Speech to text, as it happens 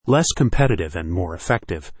less competitive and more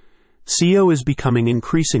effective. SEO is becoming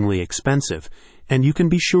increasingly expensive, and you can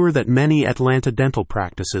be sure that many Atlanta dental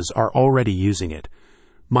practices are already using it.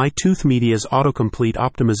 MyToothMedia's autocomplete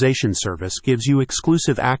optimization service gives you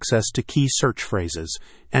exclusive access to key search phrases,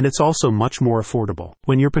 and it's also much more affordable.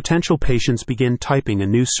 When your potential patients begin typing a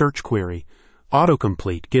new search query,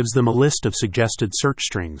 autocomplete gives them a list of suggested search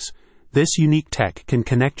strings. This unique tech can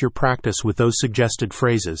connect your practice with those suggested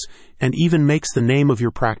phrases and even makes the name of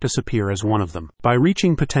your practice appear as one of them. By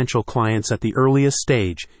reaching potential clients at the earliest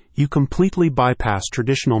stage, you completely bypass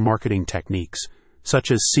traditional marketing techniques,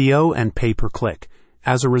 such as SEO and pay-per-click.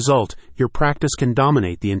 As a result, your practice can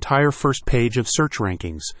dominate the entire first page of search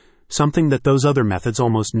rankings, something that those other methods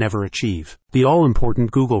almost never achieve. The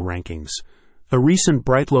all-important Google rankings. A recent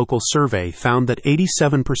Bright Local survey found that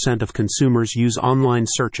 87% of consumers use online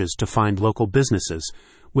searches to find local businesses,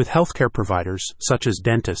 with healthcare providers, such as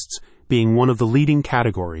dentists, being one of the leading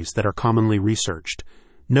categories that are commonly researched.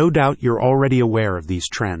 No doubt you're already aware of these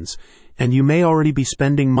trends, and you may already be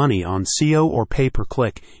spending money on SEO or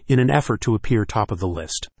pay-per-click in an effort to appear top of the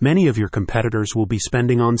list. Many of your competitors will be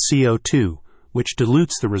spending on SEO too, which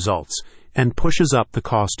dilutes the results and pushes up the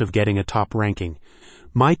cost of getting a top ranking.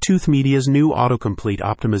 MyToothMedia's new autocomplete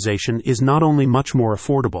optimization is not only much more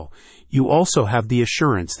affordable, you also have the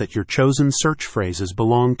assurance that your chosen search phrases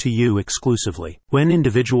belong to you exclusively. When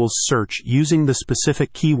individuals search using the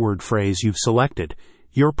specific keyword phrase you've selected,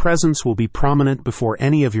 your presence will be prominent before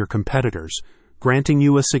any of your competitors, granting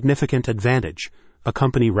you a significant advantage, a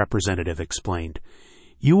company representative explained.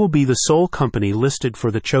 You will be the sole company listed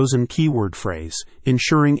for the chosen keyword phrase,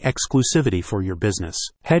 ensuring exclusivity for your business.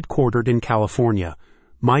 Headquartered in California,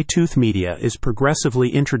 MyToothMedia is progressively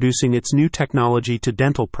introducing its new technology to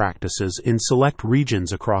dental practices in select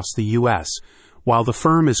regions across the U.S. While the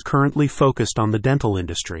firm is currently focused on the dental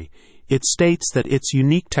industry, it states that its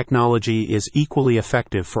unique technology is equally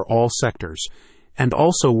effective for all sectors, and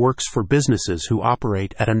also works for businesses who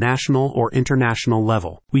operate at a national or international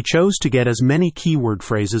level. We chose to get as many keyword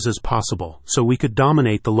phrases as possible so we could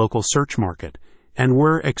dominate the local search market, and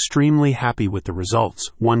we're extremely happy with the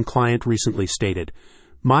results, one client recently stated.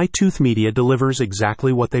 MyToothMedia delivers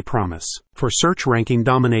exactly what they promise. For search ranking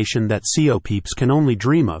domination that SEO peeps can only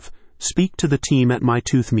dream of, speak to the team at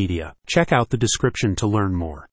MyToothMedia. Check out the description to learn more.